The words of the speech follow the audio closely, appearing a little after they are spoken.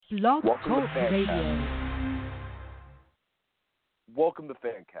Blog Welcome Talk to Radio. Fancast. Welcome to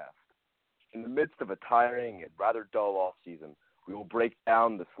Fancast. In the midst of a tiring and rather dull off-season, we will break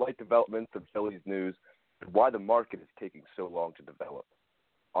down the slight developments of Phillies news and why the market is taking so long to develop.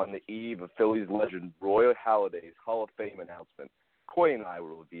 On the eve of Phillies legend Roy Halladay's Hall of Fame announcement, Coy and I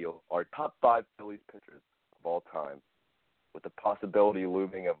will reveal our top 5 Phillies pitchers of all time. With the possibility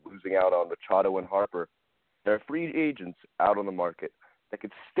looming of losing out on Machado and Harper, there are free agents out on the market that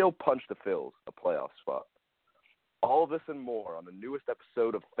could still punch the Phils a playoff spot. All this and more on the newest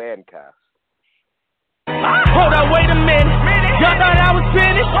episode of Fancast. Hold up, wait a minute. Y'all thought I was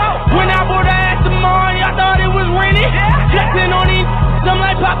finished? When I bought the ass tomorrow, y'all thought it was rented? Jackson on these, I'm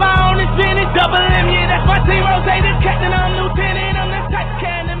like Papa on this finish. Double M, yeah, that's my team. Rotated captain, I'm lieutenant. I'm the type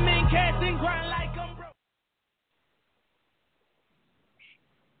can, the men casting grind like I'm broke.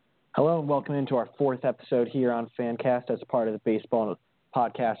 Hello and welcome into our 4th episode here on Fancast as a part of the Baseball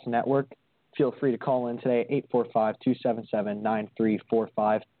Podcast Network. Feel free to call in today at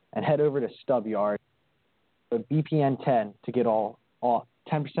 845-277-9345 and head over to StubYard, BPN 10 to get 10%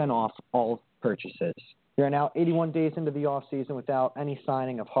 off all purchases. We are now 81 days into the offseason without any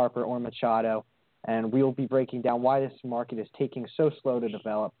signing of Harper or Machado, and we will be breaking down why this market is taking so slow to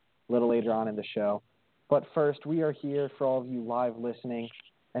develop a little later on in the show. But first, we are here for all of you live listening,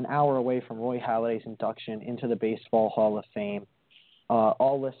 an hour away from Roy Halladay's induction into the Baseball Hall of Fame.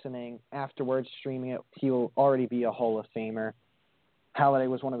 All listening afterwards, streaming it, he will already be a Hall of Famer. Halladay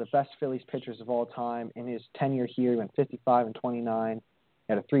was one of the best Phillies pitchers of all time. In his tenure here, he went 55-29,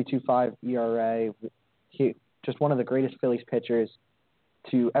 had a 3.25 ERA. He just one of the greatest Phillies pitchers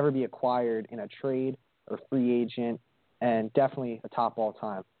to ever be acquired in a trade or free agent, and definitely a top all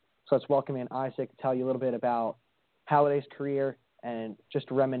time. So let's welcome in Isaac to tell you a little bit about Halladay's career and just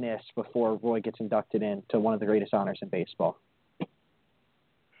reminisce before Roy gets inducted into one of the greatest honors in baseball.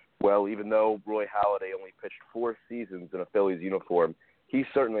 Well, even though Roy Halladay only pitched 4 seasons in a Phillies uniform, he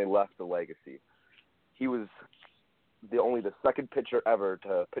certainly left a legacy. He was only the second pitcher ever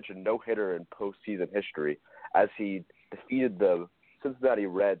to pitch a no-hitter in postseason history, as he defeated the Cincinnati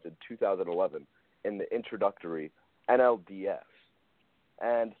Reds in 2011 in the introductory NLDS.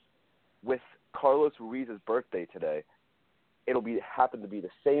 And with Carlos Ruiz's birthday today, it'll happen to be the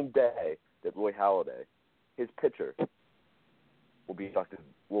same day that Roy Halladay, his pitcher, will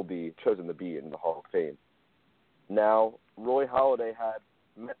be chosen to be in the Hall of Fame. Now, Roy Halladay had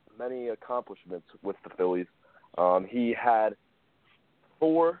many accomplishments with the Phillies. He had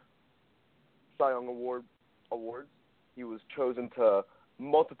 4 Cy Young awards. He was chosen to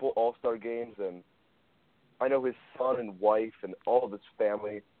multiple All-Star games, and I know his son and wife and all of his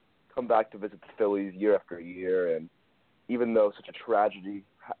family come back to visit the Phillies year after year, and even though such a tragedy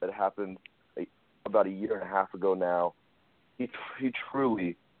had happened about a year and a half ago now, he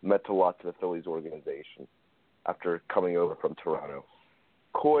truly meant a lot to the Phillies organization after coming over from Toronto.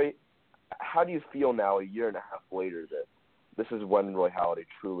 Coy, how do you feel now, a year and a half later, that this is when Roy Halladay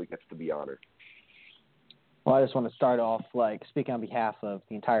truly gets to be honored? Well, I just want to start off, speaking on behalf of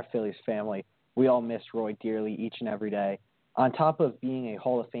the entire Phillies family. We all miss Roy dearly each and every day. On top of being a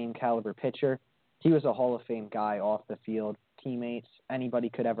Hall of Fame caliber pitcher, he was a Hall of Fame guy off the field, teammates anybody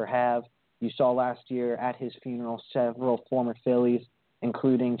could ever have. You saw last year at his funeral several former Phillies,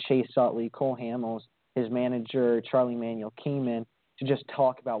 including Chase Utley, Cole Hamels, his manager, Charlie Manuel, came in to just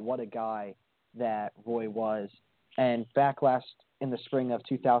talk about what a guy that Roy was. And back in the spring of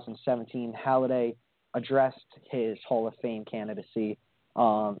 2017, Halladay addressed his Hall of Fame candidacy,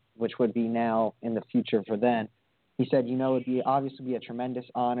 which would be now in the future for then. He said, it'd obviously be a tremendous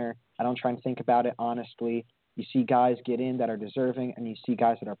honor. I don't try and think about it honestly. You see guys get in that are deserving, and you see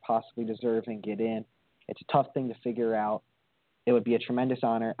guys that are possibly deserving get in. It's a tough thing to figure out. It would be a tremendous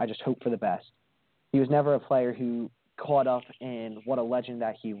honor. I just hope for the best. He was never a player who caught up in what a legend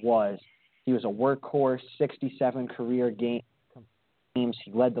that he was. He was a workhorse, 67 career games. He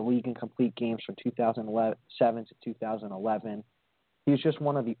led the league in complete games from 2007 to 2011. He was just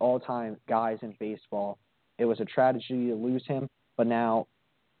one of the all-time guys in baseball. It was a tragedy to lose him, but now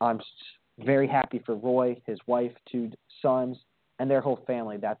I'm very happy for Roy, his wife, 2 sons, and their whole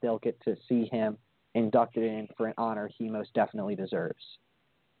family that they'll get to see him inducted in for an honor he most definitely deserves.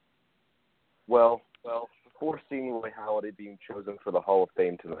 Well, before seeing Roy Halladay being chosen for the Hall of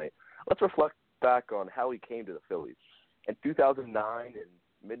Fame tonight, let's reflect back on how he came to the Phillies. In 2009,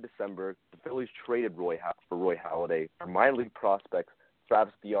 in mid-December, the Phillies traded for Roy Halladay for minor league prospects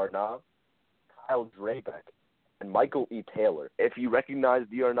Travis d'Arnaud, Kyle Drabek, and Michael E. Taylor. If you recognize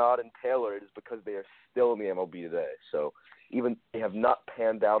d'Arnaud and Taylor, it is because they are still in the MLB today. So even they have not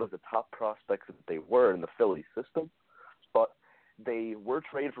panned out as the top prospects that they were in the Phillies system, but they were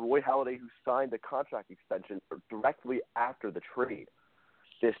traded for Roy Halladay, who signed a contract extension directly after the trade.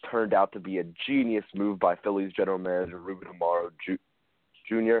 This turned out to be a genius move by Phillies general manager Ruben Amaro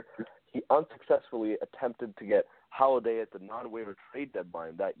Jr. He unsuccessfully attempted to get Halladay at the non-waiver trade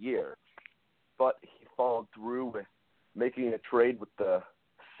deadline that year, but he followed through with making a trade with the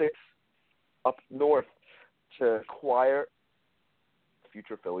Six up north to acquire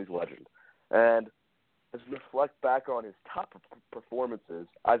future Phillies legend. And as we reflect back on his top performances,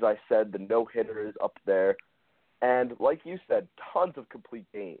 as I said, the no-hitter is up there. And like you said, tons of complete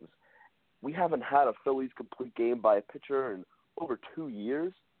games. We haven't had a Phillies complete game by a pitcher in over 2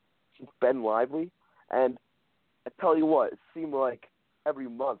 years since Ben Lively. And I tell you what, it seemed like every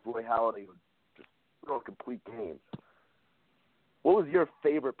month Roy Halladay would just throw a complete game. What was your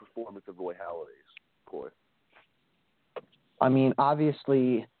favorite performance of Roy Halladay's, Corey? I mean,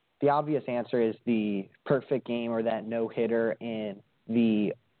 obviously, the obvious answer is the perfect game or that no-hitter in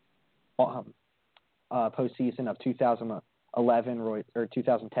the postseason of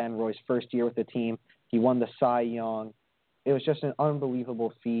 2010, Roy's first year with the team. He won the Cy Young. It was just an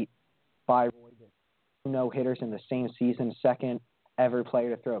unbelievable feat by Roy. No-hitters in the same season, second ever player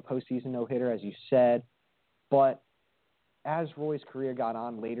to throw a postseason no-hitter, as you said. But as Roy's career got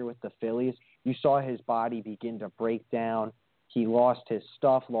on later with the Phillies, you saw his body begin to break down. He lost his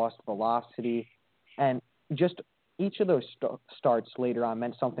stuff, lost velocity, and just each of those starts later on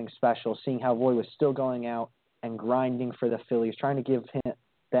meant something special, seeing how Roy was still going out and grinding for the Phillies, trying to give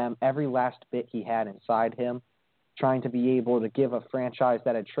them every last bit he had inside him, trying to be able to give a franchise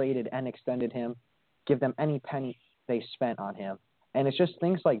that had traded and extended him, give them any penny they spent on him. And it's just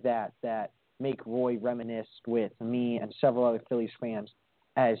things like that that make Roy reminisce with me and several other Phillies fans,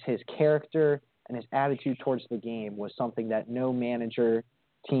 as his character and his attitude towards the game was something that no manager,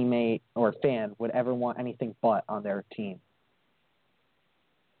 teammate, or fan would ever want anything but on their team.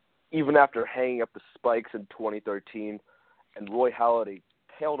 Even after hanging up the spikes in 2013 and Roy Halladay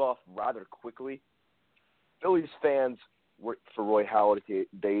tailed off rather quickly, Phillies fans were for Roy Halladay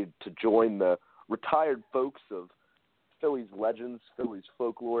to join the retired folks of Phillies legends, Phillies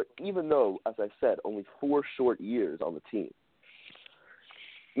folklore, even though, as I said, only 4 short years on the team.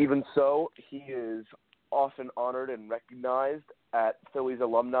 Even so, he is often honored and recognized at Phillies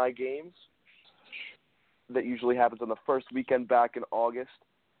alumni games. That usually happens on the first weekend back in August.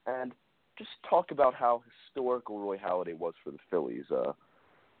 And just talk about how historical Roy Halladay was for the Phillies,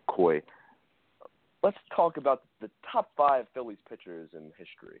 Coy. Let's talk about the top 5 Phillies pitchers in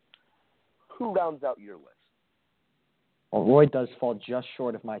history. Who rounds out your list? Well, Roy does fall just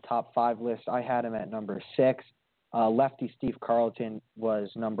short of my top 5 list. I had him at number 6. Lefty Steve Carlton was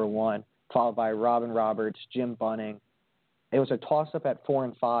number 1, followed by Robin Roberts, Jim Bunning. It was a toss-up at 4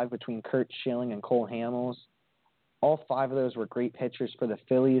 and 5 between Curt Schilling and Cole Hamels. All 5 of those were great pitchers for the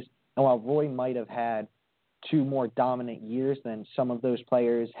Phillies. And while Roy might have had 2 more dominant years than some of those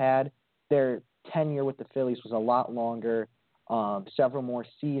players had, their tenure with the Phillies was a lot longer, several more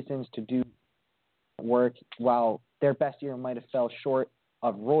seasons to do work. While their best year might have fell short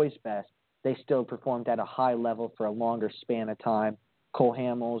of Roy's best, they still performed at a high level for a longer span of time. Cole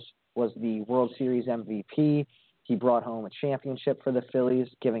Hamels was the World Series MVP. He brought home a championship for the Phillies,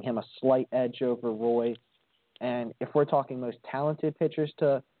 giving him a slight edge over Roy. And if we're talking most talented pitchers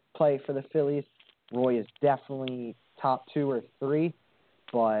to play for the Phillies, Roy is definitely top 2 or 3.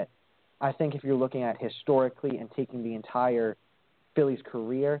 But I think if you're looking at historically and taking the entire Phillies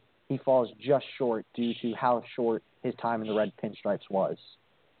career, he falls just short due to how short his time in the red pinstripes was.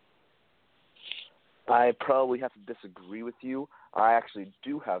 I probably have to disagree with you. I actually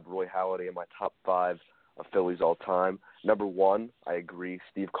do have Roy Halladay in my top 5 of Phillies all time. Number 1, I agree,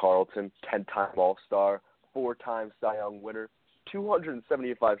 Steve Carlton, 10-time All-Star, 4-time Cy Young winner,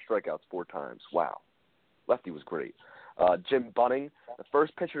 275 strikeouts 4 times. Wow. Lefty was great. Jim Bunning, the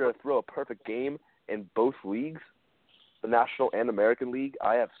first pitcher to throw a perfect game in both leagues, the National and American League.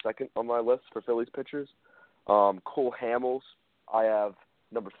 I have second on my list for Phillies pitchers. Cole Hamels, I have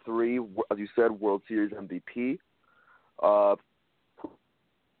number 3, as you said, World Series MVP.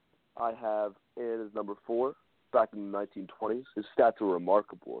 I have in as number 4 back in the 1920s. His stats are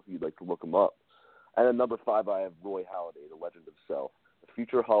remarkable if you'd like to look him up. And then number 5, I have Roy Halladay, the legend himself, the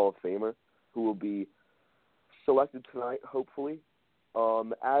future Hall of Famer, who will be selected tonight, hopefully.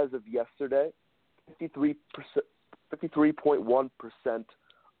 As of yesterday, 53.1%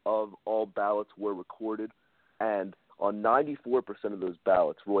 of all ballots were recorded, and on 94% of those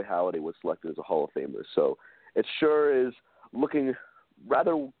ballots, Roy Halladay was selected as a Hall of Famer. So it sure is looking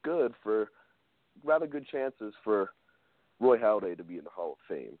rather good chances for Roy Halladay to be in the Hall of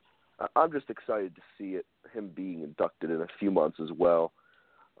Fame. I'm just excited to see him being inducted in a few months as well.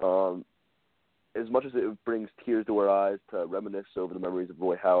 As much as it brings tears to our eyes to reminisce over the memories of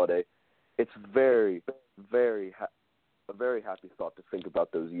Roy Halladay, it's a very happy thought to think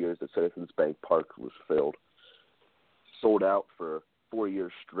about those years that Citizens Bank Park was sold out for 4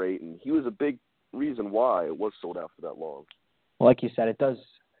 years straight, and he was a big reason why it was sold out for that long. Well, like you said, it does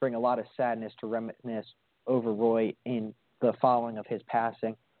bring a lot of sadness to reminisce over Roy in the following of his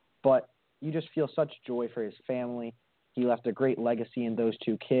passing, but you just feel such joy for his family. He left a great legacy in those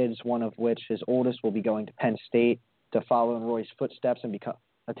two kids, one of which, his oldest, will be going to Penn State to follow in Roy's footsteps and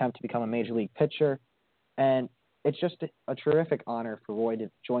attempt to become a major league pitcher. And it's just a terrific honor for Roy to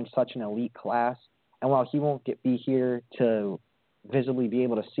join such an elite class. And while he won't be here to visibly be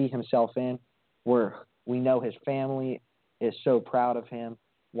able to see himself in, we know his family is so proud of him,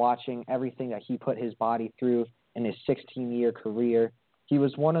 watching everything that he put his body through in his 16-year career. He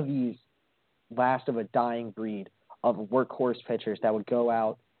was one of these last of a dying breed of workhorse pitchers that would go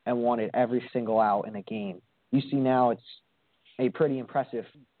out and wanted every single out in a game. You see now it's a pretty impressive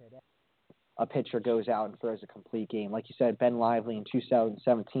a pitcher goes out and throws a complete game. Like you said, Ben Lively in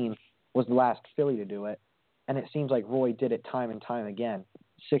 2017 was the last Philly to do it, and it seems like Roy did it time and time again.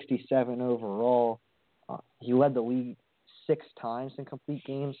 67 overall. He led the league 6 times in complete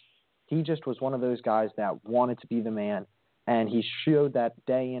games. He just was one of those guys that wanted to be the man, and he showed that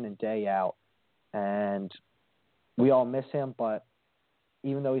day in and day out. And we all miss him, but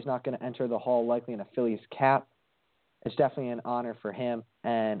even though he's not going to enter the Hall likely in a Phillies cap, it's definitely an honor for him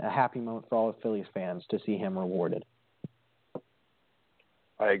and a happy moment for all of Phillies fans to see him rewarded.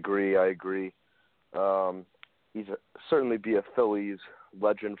 I agree. He's certainly be a Phillies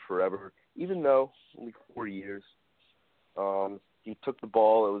legend forever, even though only 4 years. He took the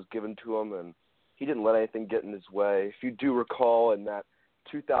ball that was given to him, and he didn't let anything get in his way. If you do recall, in that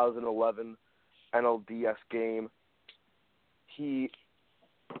 2011 NLDS game, he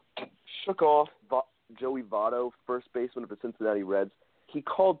shook off Joey Votto, first baseman of the Cincinnati Reds. He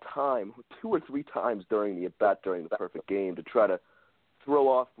called time 2 or 3 times during the at-bat during the perfect game to try to throw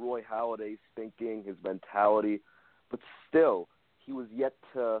off Roy Halladay's thinking, his mentality, but still, he was yet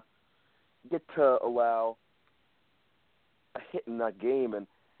to allow a hit in that game, and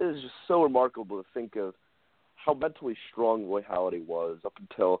it is just so remarkable to think of how mentally strong Roy Halladay was up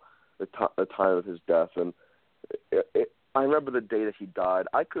until the time of his death. And I remember the day that he died.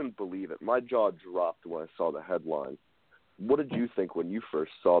 I couldn't believe it. My jaw dropped when I saw the headline. What did you think when you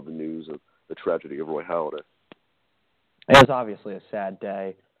first saw the news of the tragedy of Roy Halladay? It was obviously a sad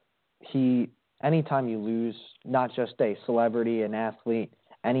day. Anytime you lose not just a celebrity, an athlete,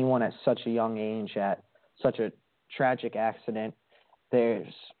 anyone at such a young age, at such a tragic accident,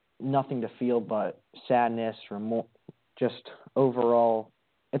 there's nothing to feel but sadness, just overall.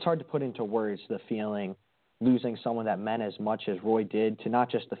 It's hard to put into words the feeling losing someone that meant as much as Roy did to not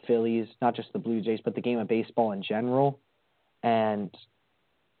just the Phillies, not just the Blue Jays, but the game of baseball in general. And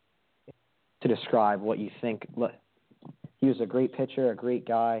to describe what you think, look, he was a great pitcher, a great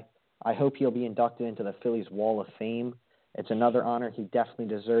guy. I hope he'll be inducted into the Phillies Wall of Fame. It's another honor he definitely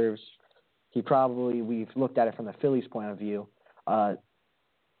deserves. We've looked at it from the Phillies' point of view,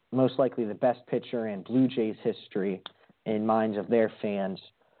 most likely the best pitcher in Blue Jays history in minds of their fans.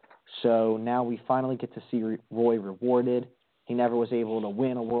 So now we finally get to see Roy rewarded. He never was able to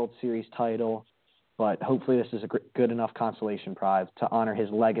win a World Series title, but hopefully this is a good enough consolation prize to honor his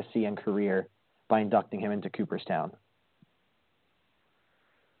legacy and career by inducting him into Cooperstown.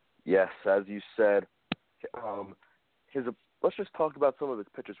 Yes, as you said, let's just talk about some of his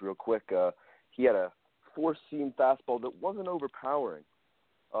pitches real quick. He had a 4-seam fastball that wasn't overpowering.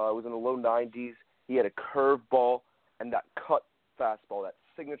 It was in the low 90s. He had a curveball and that cut fastball, that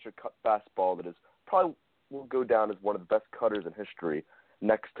signature cut fastball that is probably will go down as one of the best cutters in history,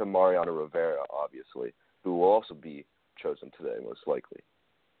 next to Mariano Rivera, obviously, who will also be chosen today, most likely.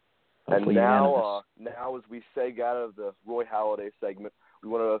 Hopefully and now as we say out of the Roy Halladay segment, we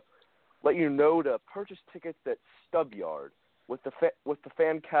want to let you know to purchase tickets at Stub Yard with the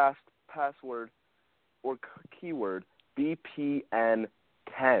FanCast password or keyword BPN10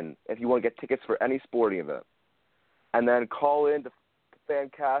 if you want to get tickets for any sporting event. And then call in to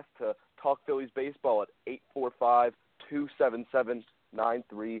FanCast to talk Phillies baseball at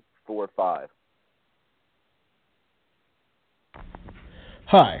 845-277-9345.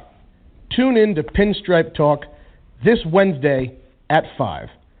 Hi. Tune in to Pinstripe Talk this Wednesday at 5.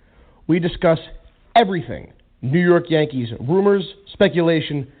 We discuss everything New York Yankees rumors,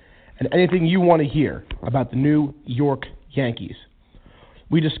 speculation, and anything you want to hear about the New York Yankees.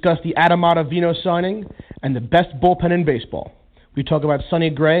 We discuss the Adam Ottavino signing and the best bullpen in baseball. We talk about Sonny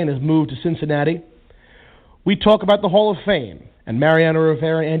Gray and his move to Cincinnati. We talk about the Hall of Fame and Mariano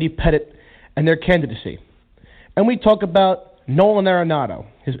Rivera and Andy Pettitte and their candidacy. And we talk about Nolan Arenado,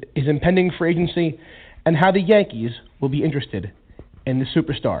 his impending free agency, and how the Yankees will be interested in the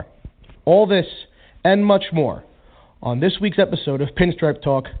superstar. All this and much more on this week's episode of Pinstripe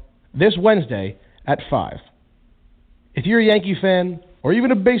Talk this Wednesday at 5. If you're a Yankee fan or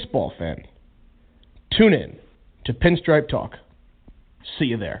even a baseball fan, tune in to Pinstripe Talk. See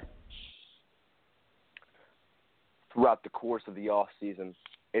you there. Throughout the course of the offseason,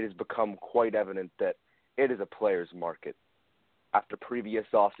 it has become quite evident that it is a player's market. After previous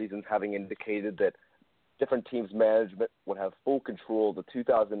offseasons having indicated that different teams' management would have full control of the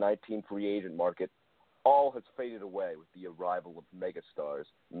 2019 free agent market, all has faded away with the arrival of megastars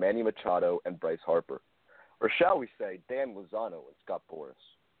Manny Machado and Bryce Harper. Or shall we say, Dan Lozano and Scott Boras.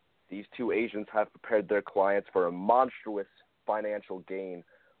 These two agents have prepared their clients for a monstrous financial gain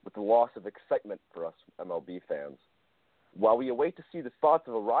with the loss of excitement for us MLB fans. While we await to see the thoughts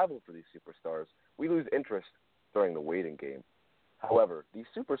of arrival for these superstars, we lose interest during the waiting game. However, these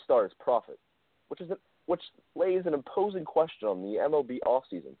superstars profit, which lays an imposing question on the MLB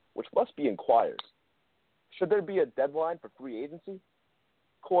offseason, which must be inquired. Should there be a deadline for free agency?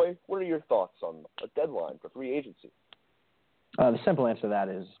 Coy, what are your thoughts on a deadline for free agency? The simple answer to that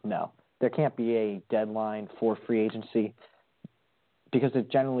is no. There can't be a deadline for free agency because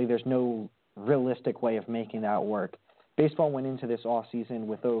generally there's no realistic way of making that work. Baseball went into this offseason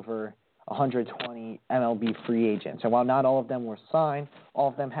with over 120 MLB free agents. And while not all of them were signed, all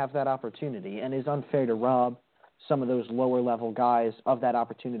of them have that opportunity. And it's unfair to rob some of those lower-level guys of that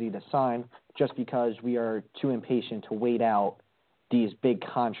opportunity to sign just because we are too impatient to wait out these big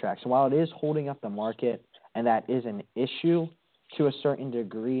contracts. And while it is holding up the market, and that is an issue to a certain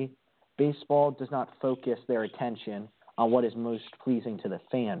degree, baseball does not focus their attention on what is most pleasing to the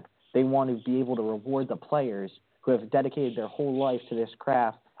fan. They want to be able to reward the players who have dedicated their whole life to this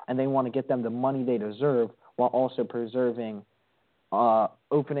craft, and they want to get them the money they deserve while also preserving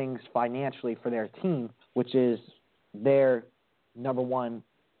openings financially for their team, which is their number one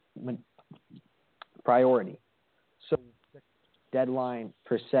priority. So deadline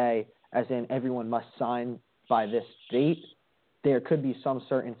per se, as in everyone must sign by this date, there could be some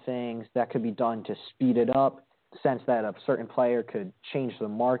certain things that could be done to speed it up, sense that a certain player could change the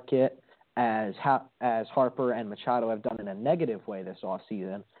market, as Harper and Machado have done in a negative way this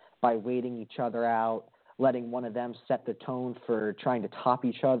offseason by waiting each other out, letting one of them set the tone for trying to top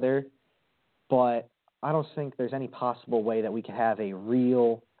each other. But I don't think there's any possible way that we could have a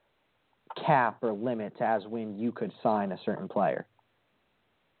real cap or limit to as when you could sign a certain player.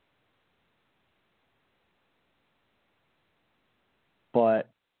 But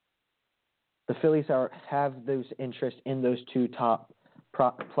the Phillies have those interests in those two top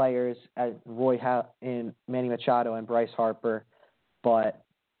players, as in Manny Machado and Bryce Harper, but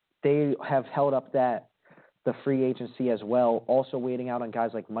they have held up the free agency as well, also waiting out on guys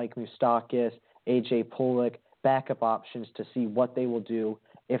like Mike Moustakas, A.J. Pollock, backup options to see what they will do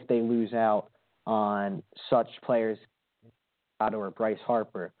if they lose out on such players as or Bryce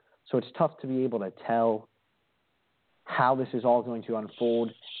Harper. So it's tough to be able to tell how this is all going to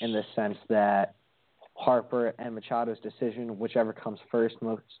unfold in the sense that Harper and Machado's decision, whichever comes first,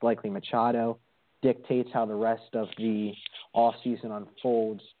 most likely Machado, dictates how the rest of the offseason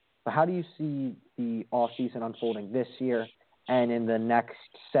unfolds. But how do you see the offseason unfolding this year and in the next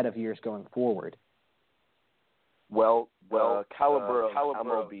set of years going forward? Well, the caliber of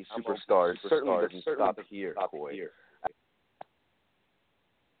MLB superstars certainly doesn't stop here, Coy.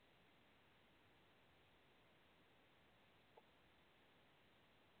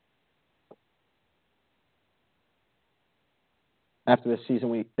 After this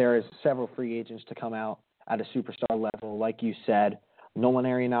season, there is several free agents to come out at a superstar level, like you said. Nolan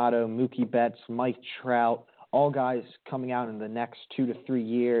Arenado, Mookie Betts, Mike Trout, all guys coming out in the next 2 to 3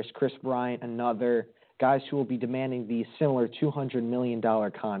 years. Chris Bryant, another, guys who will be demanding these similar $200 million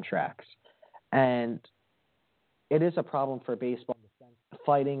contracts. And it is a problem for baseball,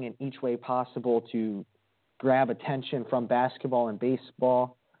 fighting in each way possible to grab attention from basketball and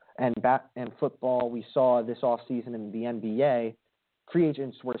baseball and football. We saw this offseason in the NBA. Free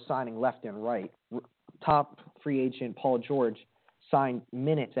agents were signing left and right. Top free agent Paul George signed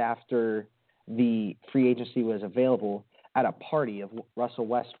minutes after the free agency was available at a party of Russell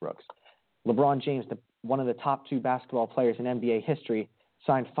Westbrook's. LeBron James, one of the top 2 basketball players in NBA history,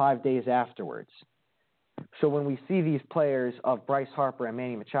 signed 5 days afterwards. So when we see these players of Bryce Harper and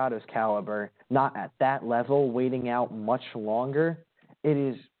Manny Machado's caliber not at that level, waiting out much longer, it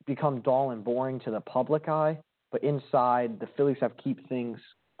has become dull and boring to the public eye. But inside, the Phillies have kept things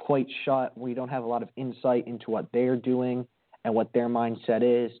quite shut. We don't have a lot of insight into what they're doing and what their mindset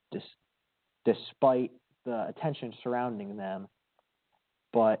is, despite the attention surrounding them.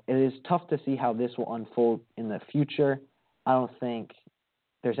 But it is tough to see how this will unfold in the future. I don't think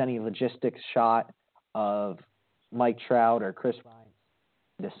there's any logistics shot of Mike Trout or Chris Ryan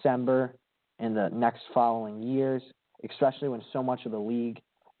in December in the next following years, especially when so much of the league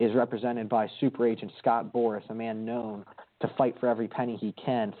is represented by super agent Scott Boras, a man known to fight for every penny he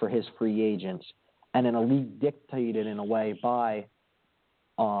can for his free agents, and in a league dictated in a way by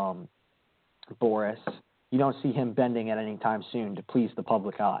Boras. You don't see him bending at any time soon to please the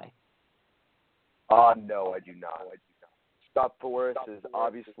public eye. No, I do not. Scott Boras is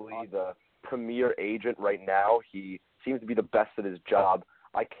obviously the premier agent right now. He seems to be the best at his job.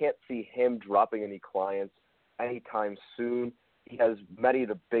 I can't see him dropping any clients anytime soon. He has many of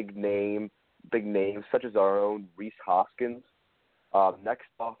the big names, such as our own Rhys Hoskins, next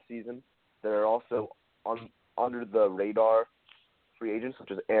offseason. There are also under the radar free agents,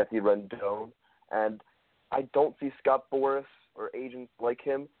 such as Anthony Rendon. And I don't see Scott Boras or agents like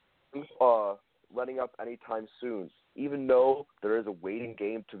him letting up anytime soon. Even though there is a waiting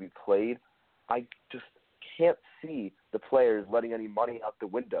game to be played, I just can't see the players letting any money out the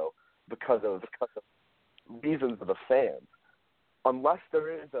window because of reasons of the fans. Unless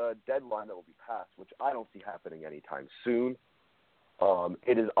there is a deadline that will be passed, which I don't see happening anytime soon.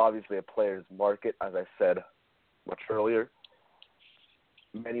 It is obviously a player's market, as I said much earlier.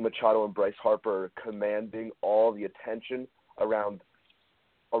 Manny Machado and Bryce Harper are commanding all the attention around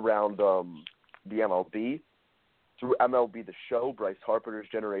the MLB. Through MLB The Show, Bryce Harper is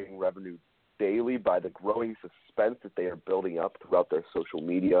generating revenue daily by the growing suspense that they are building up throughout their social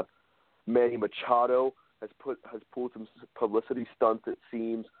media. Manny Machado has pulled some publicity stunts, it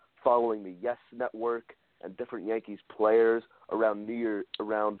seems, following the Yes Network and different Yankees players around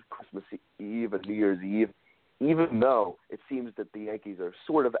Christmas Eve and New Year's Eve, even though it seems that the Yankees are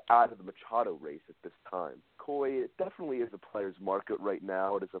sort of out of the Machado race at this time. Coy, it definitely is a player's market right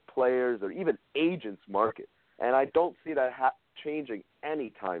now. It is a player's or even agent's market, and I don't see that changing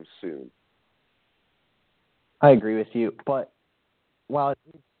anytime soon. I agree with you, but while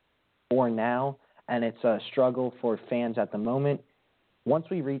it's for now and it's a struggle for fans at the moment, once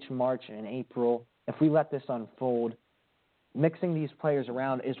we reach March and April, if we let this unfold, mixing these players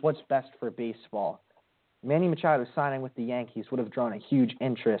around is what's best for baseball. Manny Machado signing with the Yankees would have drawn a huge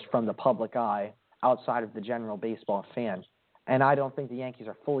interest from the public eye outside of the general baseball fan. And I don't think the Yankees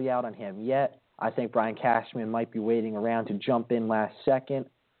are fully out on him yet. I think Brian Cashman might be waiting around to jump in last second.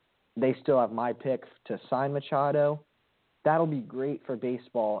 They still have my pick to sign Machado. That'll be great for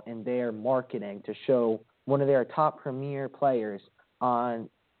baseball in their marketing to show one of their top premier players on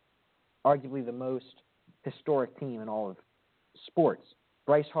arguably the most historic team in all of sports.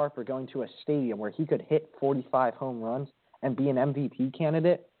 Bryce Harper going to a stadium where he could hit 45 home runs and be an MVP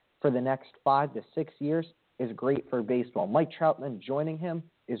candidate for the next 5 to 6 years is great for baseball. Mike Troutman joining him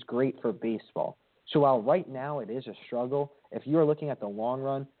is great for baseball. So while right now it is a struggle, if you're looking at the long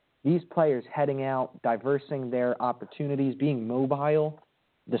run, these players heading out, diversing their opportunities, being mobile,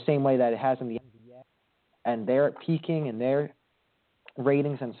 the same way that it has in the NBA, and they're peaking in their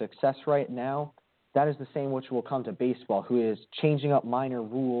ratings and success right now, that is the same which will come to baseball, who is changing up minor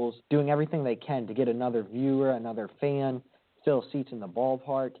rules, doing everything they can to get another viewer, another fan, fill seats in the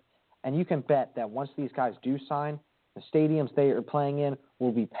ballpark. And you can bet that once these guys do sign, the stadiums they are playing in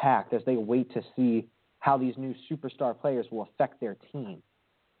will be packed as they wait to see how these new superstar players will affect their team.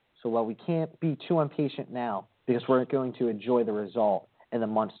 So while we can't be too impatient now, because we're going to enjoy the result in the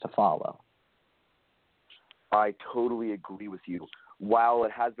months to follow. I totally agree with you. While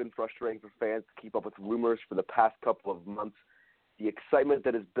it has been frustrating for fans to keep up with rumors for the past couple of months, the excitement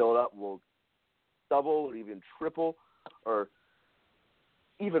that is built up will double or even triple or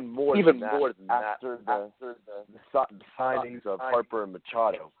even more than that after the signings of Harper and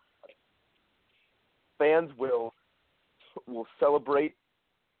Machado. Fans will celebrate.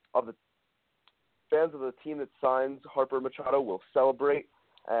 Fans of the team that signs Harper and Machado will celebrate,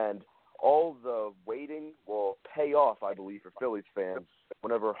 and all the waiting will pay off, I believe, for Phillies fans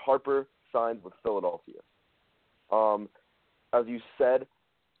whenever Harper signs with Philadelphia. As you said,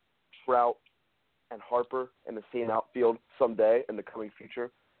 Trout and Harper in the same outfield someday in the coming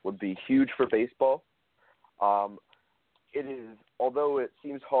future would be huge for baseball. It is, although it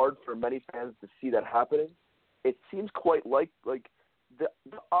seems hard for many fans to see that happening, it seems quite like the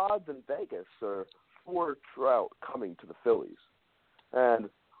odds in Vegas are for Trout coming to the Phillies. And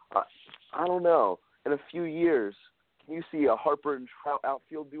I don't know. In a few years, can you see a Harper and Trout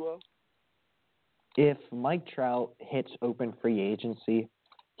outfield duo? if Mike Trout hits open free agency,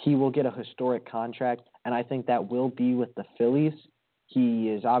 he will get a historic contract, and I think that will be with the Phillies. He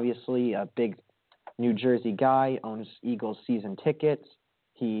is obviously a big New Jersey guy, owns Eagles season tickets.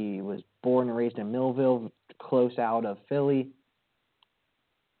 He was born and raised in Millville, close out of Philly.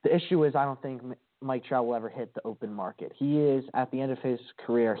 The issue is I don't think Mike Trout will ever hit the open market. He is, at the end of his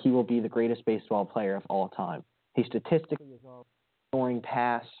career, he will be the greatest baseball player of all time. He statistically is scoring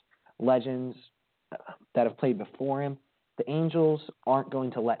past legends that have played before him. The Angels aren't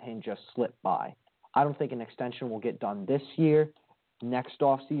going to let him just slip by. I don't think an extension will get done this year. Next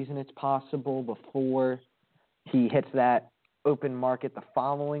offseason it's possible before he hits that open market the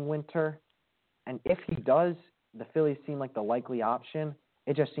following winter. And if he does, the Phillies seem like the likely option.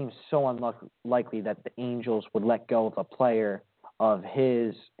 It just seems so unlikely that the Angels would let go of a player of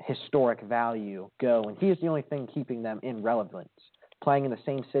his historic value go. And he is the only thing keeping them in relevance. Playing in the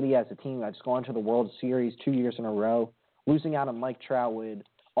same city as a team that's gone to the World Series 2 years in a row, losing out on Mike Trout would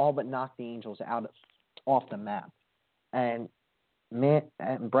all but knock the Angels off the map. And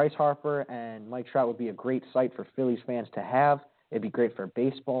Bryce Harper and Mike Trout would be a great sight for Phillies fans to have. It'd be great for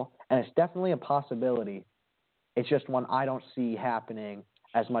baseball. And it's definitely a possibility. It's just one I don't see happening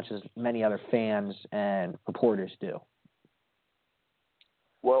as much as many other fans and reporters do.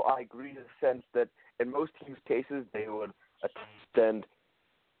 Well, I agree in the sense that in most teams' cases, they would attempt and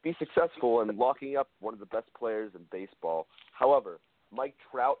be successful in locking up one of the best players in baseball. However, Mike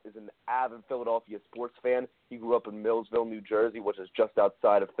Trout is an avid Philadelphia sports fan. He grew up in Millsville, New Jersey, which is just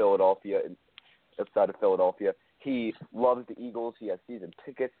outside of Philadelphia. He loves the Eagles. He has season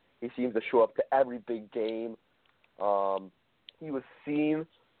tickets. He seems to show up to every big game. He was seen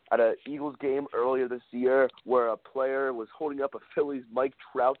at an Eagles game earlier this year where a player was holding up a Phillies Mike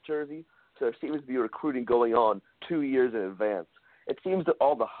Trout jersey. So there seems to be recruiting going on 2 years in advance. It seems that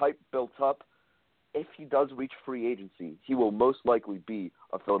all the hype built up. If he does reach free agency, he will most likely be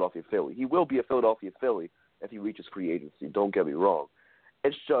a Philadelphia Philly. He will be a Philadelphia Philly if he reaches free agency. Don't get me wrong.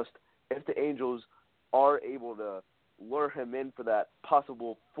 It's just if the Angels are able to lure him in for that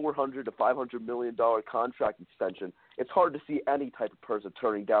possible $400 to $500 million contract extension, it's hard to see any type of person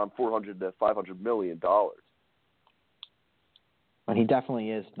turning down $400 to $500 million. And he definitely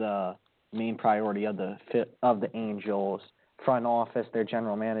is the main priority of the Angels front office, their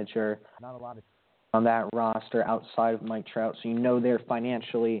general manager. Not a lot of on that roster outside of Mike Trout, so you know they're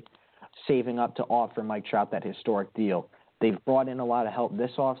financially saving up to offer Mike Trout that historic deal. They've brought in a lot of help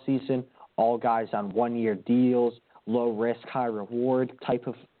this offseason, all guys on one-year deals, low-risk, high-reward type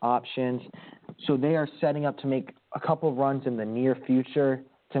of options. So they are setting up to make a couple runs in the near future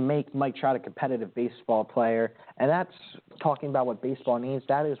to make Mike Trout a competitive baseball player, and that's talking about what baseball needs.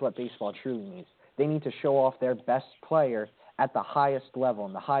 That is what baseball truly needs. They need to show off their best player at the highest level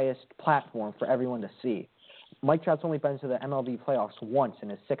and the highest platform for everyone to see. Mike Trout's only been to the MLB playoffs once in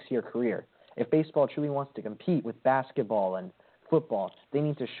his 6-year career. If baseball truly wants to compete with basketball and football, they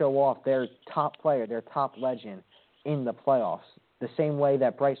need to show off their top player, their top legend in the playoffs. The same way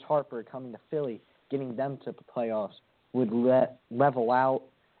that Bryce Harper coming to Philly, getting them to the playoffs, would level out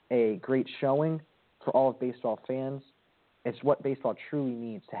a great showing for all of baseball fans. It's what baseball truly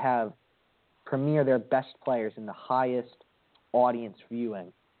needs to have premiere their best players in the highest audience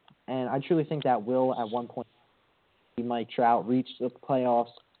viewing. And I truly think that will at one point see Mike Trout reach the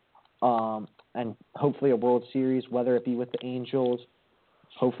playoffs and hopefully a World Series, whether it be with the Angels,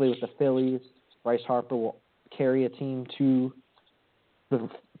 hopefully with the Phillies. Bryce Harper will carry a team to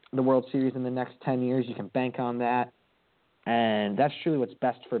the World Series in the next 10 years. You can bank on that. And that's truly what's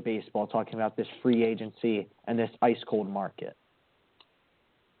best for baseball, talking about this free agency and this ice-cold market.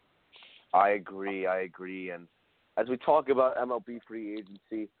 I agree. And as we talk about MLB free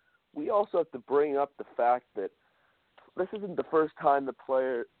agency, we also have to bring up the fact that this isn't the first time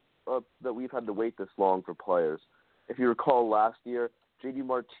that we've had to wait this long for players. If you recall last year, J.D.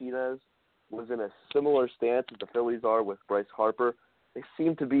 Martinez was in a similar stance as the Phillies are with Bryce Harper. They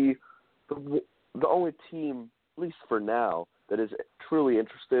seem to be the only team, at least for now, that is truly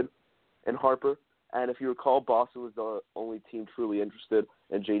interested in Harper. And if you recall, Boston was the only team truly interested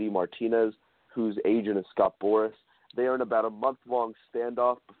in J.D. Martinez, whose agent is Scott Boras. They are in about a month-long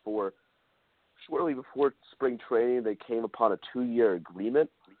standoff shortly before spring training, they came upon a 2-year agreement.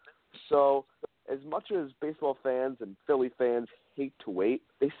 So as much as baseball fans and Philly fans hate to wait,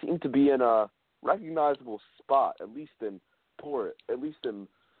 they seem to be in a recognizable spot, at least in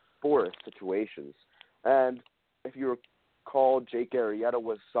Boras situations. And if you recall, Jake Arrieta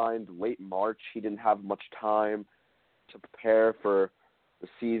was signed late March. He didn't have much time to prepare for the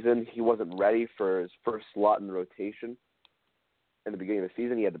season. He wasn't ready for his first slot in the rotation. in the beginning of the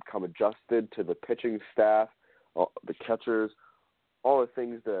season. He had to become adjusted to the pitching staff, the catchers, all the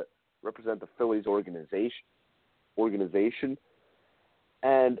things that represent the Phillies organization.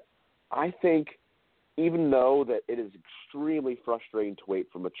 And I think even though that it is extremely frustrating to wait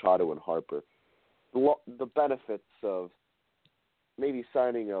for Machado and Harper, the benefits of maybe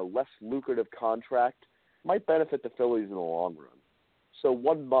signing a less lucrative contract might benefit the Phillies in the long run. So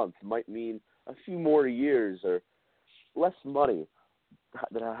 1 month might mean a few more years or less money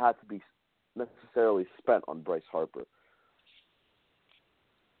that had to be necessarily spent on Bryce Harper.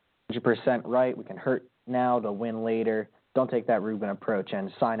 100% right. We can hurt now to win later. Don't take that Ruben approach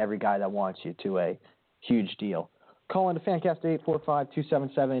and sign every guy that wants you to a huge deal. Call into Fancast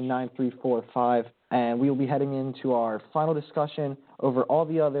 845-277-9345, and we will be heading into our final discussion over all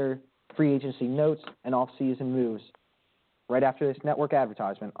the other free agency notes and off-season moves right after this network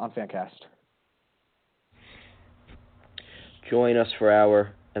advertisement on Fancast. Join us for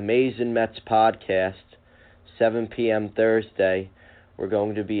our Amazing Mets podcast, 7 p.m. Thursday. We're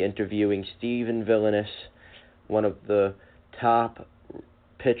going to be interviewing Steven Villanis, one of the top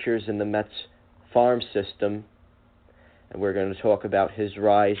pitchers in the Mets farm system, and we're going to talk about his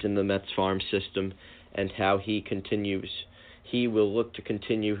rise in the Mets farm system and how he continues. He will look to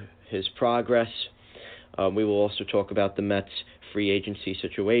continue his progress. We will also talk about the Mets free agency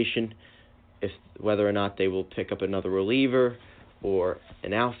situation, whether or not they will pick up another reliever or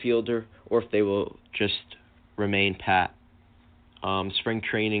an outfielder, or if they will just remain pat. Spring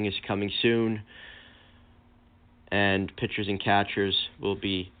training is coming soon, and pitchers and catchers will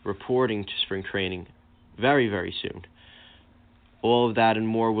be reporting to spring training very, very soon. All of that and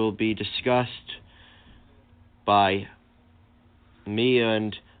more will be discussed by me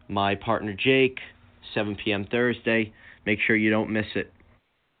and my partner Jake, 7 p.m. Thursday. Make sure you don't miss it.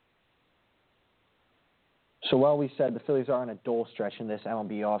 So while we said the Phillies are on a dull stretch in this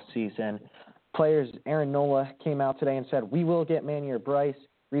MLB offseason, players Aaron Nola came out today and said, we will get Manny or Bryce.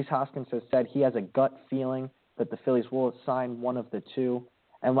 Rhys Hoskins has said he has a gut feeling that the Phillies will sign one of the two.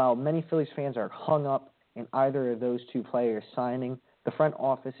 And while many Phillies fans are hung up in either of those two players signing, the front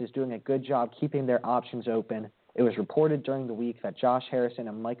office is doing a good job keeping their options open. It was reported during the week that Josh Harrison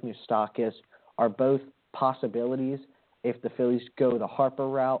and Mike Moustakas are both possibilities if the Phillies go the Harper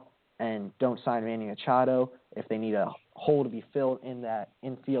route and don't sign Manny Machado. If they need a hole to be filled in that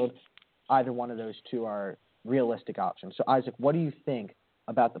infield, either one of those two are realistic options. So, Isaac, what do you think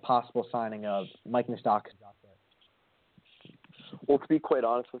about the possible signing of Mike Moustakas? Well, to be quite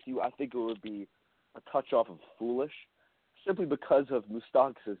honest with you, I think it would be a touch off of foolish, simply because of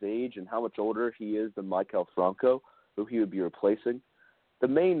Moustakas' age and how much older he is than Maikel Franco, who he would be replacing. The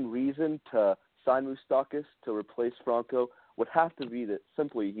main reason to sign Moustakas to replace Franco would have to be that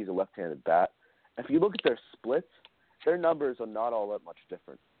simply he's a left-handed bat. If you look at their splits, their numbers are not all that much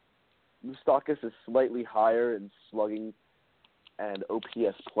different. Moustakas is slightly higher in slugging and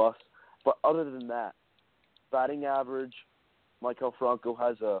OPS plus, but other than that, batting average, Maikel Franco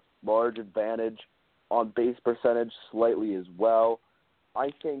has a large advantage. On base percentage, slightly as well.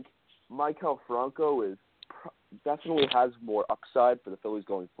 I think Maikel Franco definitely has more upside for the Phillies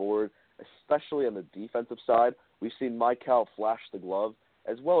going forward, especially on the defensive side. We've seen Maikel flash the glove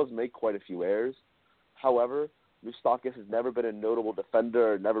as well as make quite a few errors. However, Moustakas has never been a notable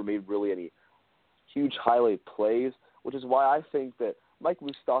defender, never made really any huge highlight plays, which is why I think that Mike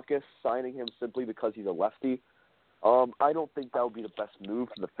Moustakas, signing him simply because he's a lefty, I don't think that would be the best move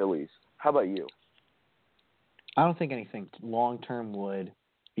for the Phillies. How about you? I don't think anything long-term would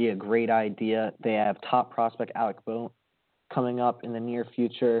be a great idea. They have top prospect Alec Bohm coming up in the near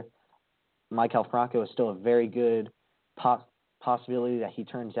future. Maikel Franco is still a very good possibility that he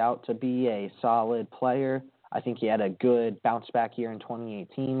turns out to be a solid player. I think he had a good bounce-back year in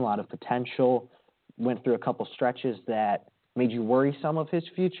 2018, a lot of potential, went through a couple stretches that made you worry some of his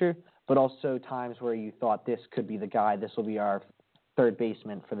future, but also times where you thought this could be the guy, this will be our third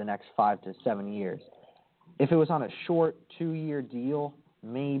baseman for the next 5 to 7 years. If it was on a short 2-year deal,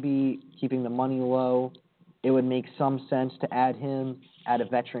 maybe keeping the money low, it would make some sense to add him, add a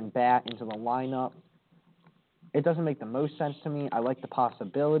veteran bat into the lineup. It doesn't make the most sense to me. I like the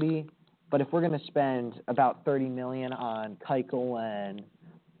possibility, but if we're going to spend about $30 million on Keuchel and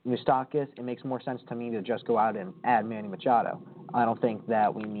Moustakas, it makes more sense to me to just go out and add Manny Machado. I don't think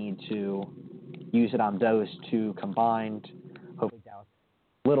that we need to use it on those two combined, hopefully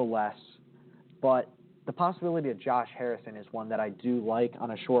a little less. But the possibility of Josh Harrison is one that I do like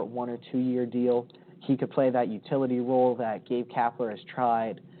on a short 1 or 2 year deal. He could play that utility role that Gabe Kapler has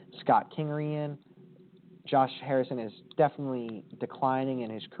tried Scott Kingery in. Josh Harrison is definitely declining in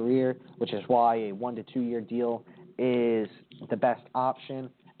his career, which is why a 1 to 2 year deal is the best option,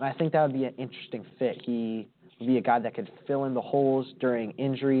 and I think that would be an interesting fit. He would be a guy that could fill in the holes during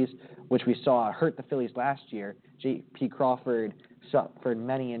injuries, which we saw hurt the Phillies last year. J.P. Crawford suffered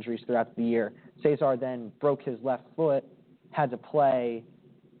many injuries throughout the year. Cesar then broke his left foot, had to play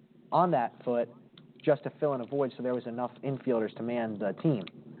on that foot just to fill in a void so there was enough infielders to man the team.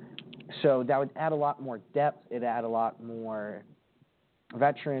 So that would add a lot more depth. It'd add a lot more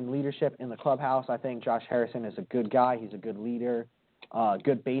veteran leadership in the clubhouse. I think Josh Harrison is a good guy. He's a good leader,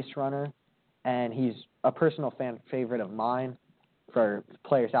 good base runner, and he's a personal fan favorite of mine for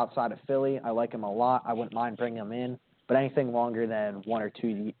players outside of Philly. I like him a lot. I wouldn't mind bringing him in, but anything longer than 1 or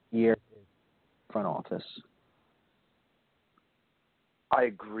 2 years front office. I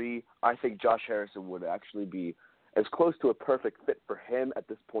agree. I think Josh Harrison would actually be as close to a perfect fit for him at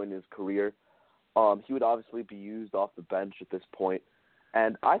this point in his career. He would obviously be used off the bench at this point,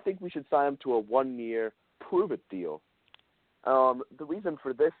 and I think we should sign him to a 1-year prove-it deal. The reason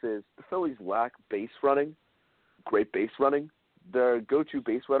for this is the Phillies lack base running, great base running. Their go-to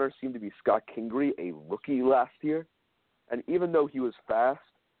base runner seemed to be Scott Kingery, a rookie last year, and even though he was fast,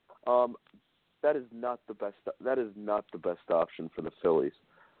 that is not the best. That is not the best option for the Phillies.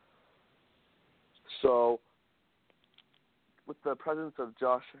 So, with the presence of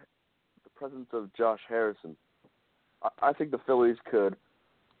Josh Harrison, I think the Phillies could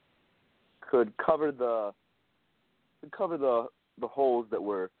cover the holes that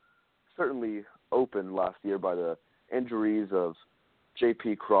were certainly open last year by the injuries of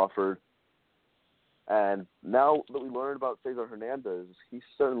J.P. Crawford. And now that we learned about Cesar Hernandez, he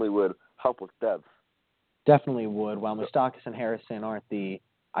certainly would help with depth. Definitely would. While Moustakas and Harrison aren't the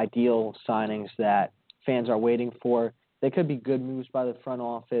ideal signings that fans are waiting for, they could be good moves by the front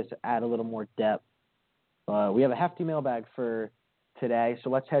office, add a little more depth. We have a hefty mailbag for today, so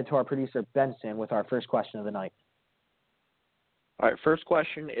let's head to our producer, Benson, with our first question of the night. All right, first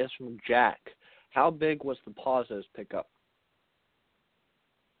question is from Jack. How big was the Pazos pickup?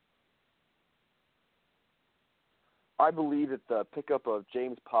 I believe that the pickup of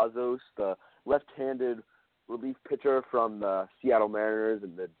James Pazos, the left-handed relief pitcher from the Seattle Mariners,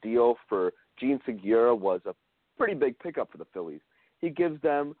 and the deal for Gene Segura was a pretty big pickup for the Phillies. He gives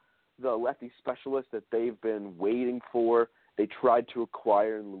them the lefty specialist that they've been waiting for. They tried to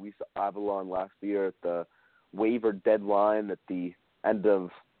acquire in Luis Avalon last year at the waiver deadline at the end of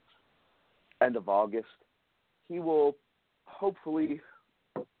August. He will hopefully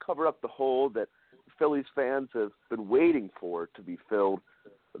cover up the hole that Phillies fans have been waiting for to be filled,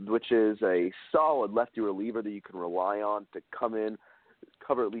 which is a solid lefty reliever that you can rely on to come in,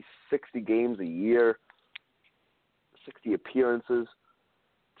 cover at least 60 games a year, 60 appearances.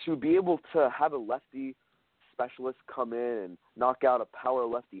 To be able to have a lefty specialist come in and knock out a power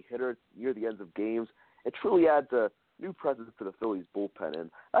lefty hitter near the ends of games, it truly adds a new presence to the Phillies bullpen.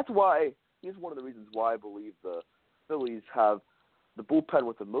 And that's why, he's one of the reasons why I believe the Phillies have the bullpen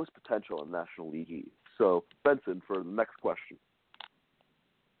with the most potential in National League East. So, Benson, for the next question.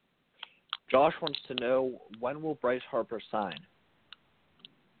 Josh wants to know, when will Bryce Harper sign?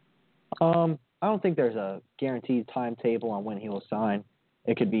 I don't think there's a guaranteed timetable on when he will sign.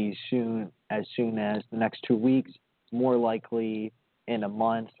 It could be as soon as the next 2 weeks, more likely in a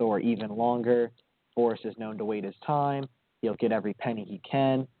month or even longer. Boris is known to wait his time. He'll get every penny he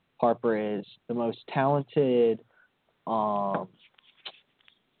can. Harper is the most talented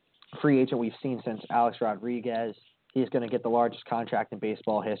free agent we've seen since Alex Rodriguez. He's going to get the largest contract in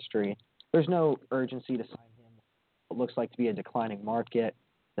baseball history. There's no urgency to sign him. It looks like to be a declining market.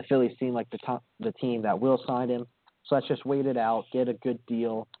 The Phillies seem like the team that will sign him. So let's just wait it out, get a good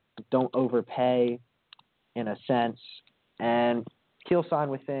deal, don't overpay in a sense, and he'll sign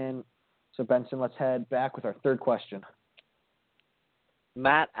within. So, Benson, let's head back with our third question.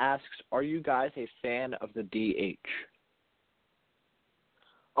 Matt asks, are you guys a fan of the DH?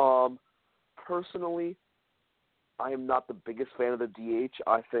 Personally, I am not the biggest fan of the DH.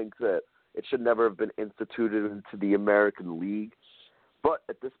 I think that it should never have been instituted into the American League. But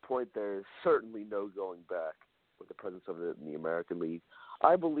at this point, there is certainly no going back with the presence of it in the American League.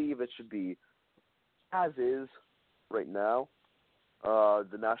 I believe it should be as is right now.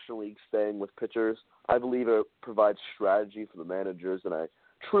 The National League staying with pitchers. I believe it provides strategy for the managers, and I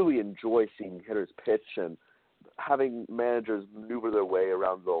truly enjoy seeing hitters pitch and having managers maneuver their way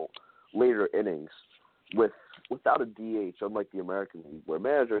around the later innings without a DH, unlike the American League, where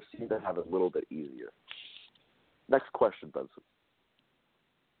managers seem to have it a little bit easier. Next question, Benson.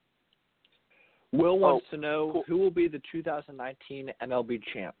 Will wants to know, who will be the 2019 MLB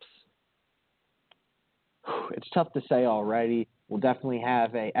champs? It's tough to say already. We'll definitely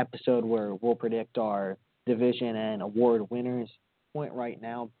have an episode where we'll predict our division and award winners point right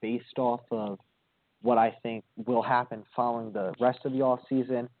now based off of what I think will happen following the rest of the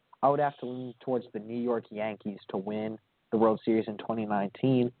offseason. I would have to lean towards the New York Yankees to win the World Series in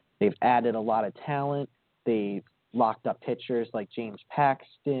 2019. They've added a lot of talent. They've locked up pitchers like James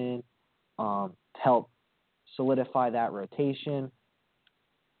Paxton to help solidify that rotation.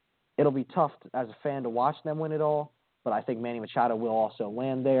 It'll be tough as a fan to watch them win it all, but I think Manny Machado will also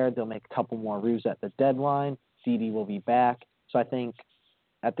land there. They'll make a couple more moves at the deadline. Didi will be back. So I think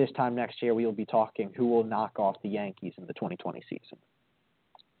at this time next year, we will be talking who will knock off the Yankees in the 2020 season.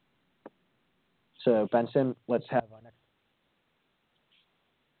 So, Benson, let's have our next.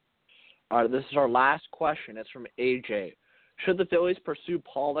 All right, this is our last question. It's from AJ. Should the Phillies pursue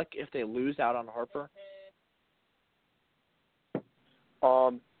Pollock if they lose out on Harper?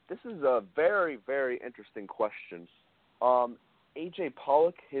 This is a very, very interesting question. AJ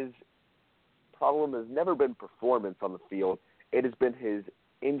Pollock, his problem has never been performance on the field. It has been his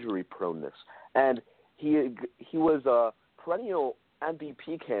injury proneness. And he was a perennial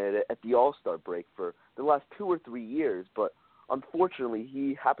MVP candidate at the All-Star break for the last 2 or 3 years, but unfortunately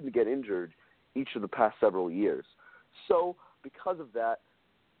he happened to get injured each of the past several years. So because of that,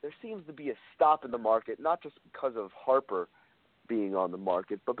 there seems to be a stop in the market, not just because of Harper being on the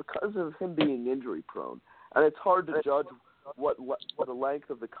market, but because of him being injury prone. And it's hard to judge what the length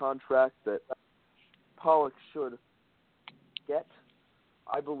of the contract that Pollock should get.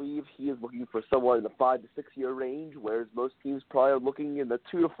 I believe he is looking for somewhere in the 5 to 6 year range, whereas most teams probably are looking in the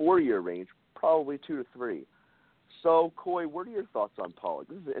 2 to 4 year range, probably 2 to 3. So, Coy, what are your thoughts on Pollock?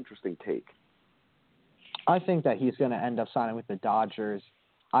 This is an interesting take. I think that he's going to end up signing with the Dodgers.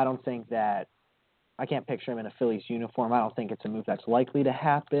 I can't picture him in a Phillies uniform. I don't think it's a move that's likely to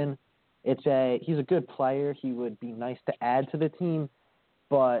happen. He's a good player. He would be nice to add to the team,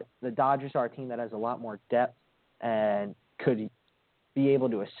 but the Dodgers are a team that has a lot more depth and could be able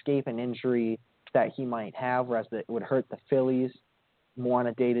to escape an injury that he might have, whereas it would hurt the Phillies more on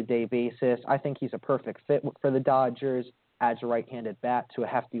a day-to-day basis. I think he's a perfect fit for the Dodgers, adds a right-handed bat to a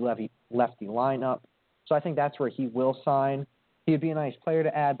hefty lefty lineup. So I think that's where he will sign. He'd be a nice player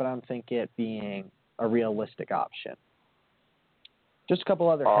to add, but I don't think it being a realistic option. Just a couple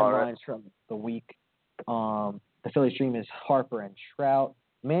other headlines from the week. The Phillies' dream is Harper and Trout.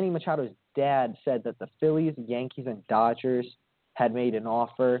 Manny Machado's dad said that the Phillies, Yankees, and Dodgers had made an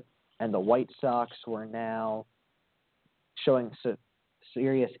offer, and the White Sox were now showing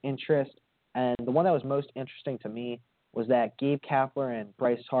serious interest. And the one that was most interesting to me was that Gabe Kapler and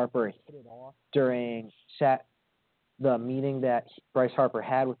Bryce Harper hit it off during the meeting that Bryce Harper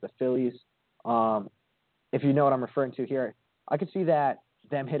had with the Phillies. If you know what I'm referring to here, I could see that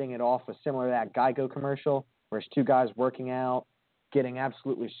them hitting it off was similar to that Geico commercial, where it's two guys working out, getting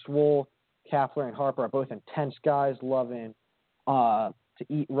absolutely swole. Kapler and Harper are both intense guys, loving to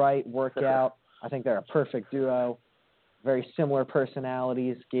eat right, work out. I think they're a perfect duo. Very similar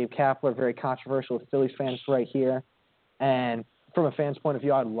personalities. Gabe Kapler, very controversial with Phillies fans right here. And from a fan's point of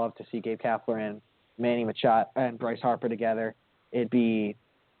view, I'd love to see Gabe Kapler and Manny Machado and Bryce Harper together. It'd be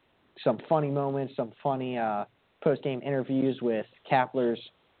some funny moments, some funny post-game interviews with Kapler's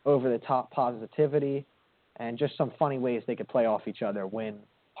over-the-top positivity, and just some funny ways they could play off each other when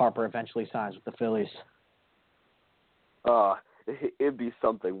Harper eventually signs with the Phillies. It'd be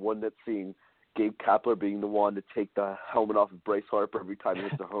something, wouldn't it, seeing Gabe Kapler being the one to take the helmet off of Bryce Harper every time he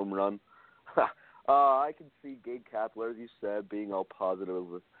hits a home run. I can see Gabe Kapler, as you said, being all positive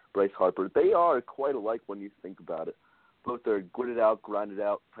with Bryce Harper. They are quite alike when you think about it. Both are gritted out, grinded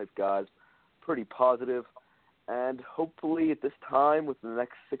out type guys, pretty positive. And hopefully at this time, within the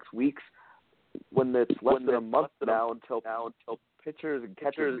next 6 weeks, when it's less than a month now until pitchers and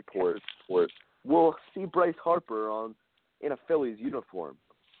catchers report, we'll see Bryce Harper in a Phillies uniform.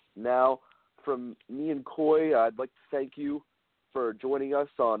 Now, from me and Coy, I'd like to thank you for joining us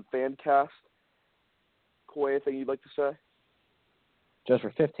on Fancast. Coy, anything you'd like to say? Just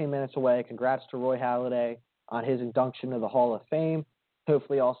for 15 minutes away, congrats to Roy Halladay on his induction to the Hall of Fame.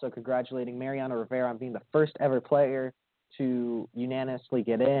 Hopefully also congratulating Mariano Rivera on being the first ever player to unanimously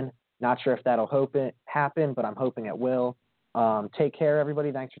get in. Not sure if that'll happen, but I'm hoping it will. Take care,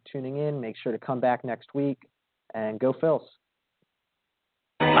 everybody. Thanks for tuning in. Make sure to come back next week, and go Phils.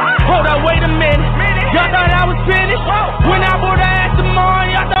 Hold up, wait a minute. Y'all thought I was finished? When I bought the Aston,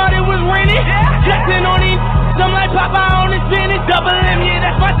 y'all thought it was rented? Jackson on these, I'm like Papa on his finish. Double M, yeah,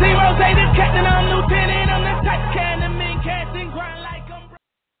 that's my team. Rotated, captain, I'm lieutenant. I'm the type can, the men casting, grind like I'm.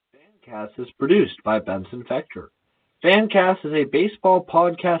 Fancast is produced by Benson Fector. Fancast is a baseball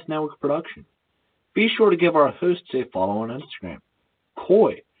podcast network production. Be sure to give our hosts a follow on Instagram.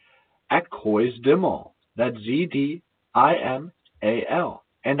 Coy, at Coy's Dimall. That's ZDIMAL.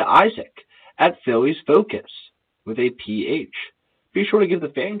 And Isaac at Phillies Focus with a PH. Be sure to give the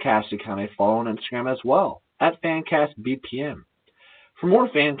Fancast account a follow on Instagram as well, at FancastBPM. For more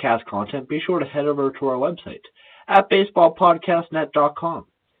Fancast content, be sure to head over to our website at baseballpodcastnet.com.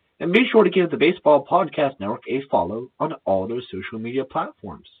 And be sure to give the Baseball Podcast Network a follow on all those social media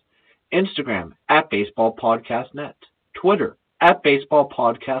platforms. Instagram at BaseballPodcastNet. Twitter at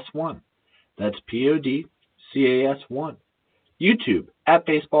BaseballPodcast1. That's PODCAS1. YouTube at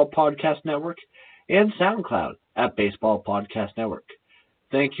Baseball Podcast Network. And SoundCloud at Baseball Podcast Network.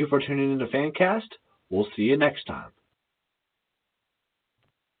 Thank you for tuning in to Fancast. We'll see you next time.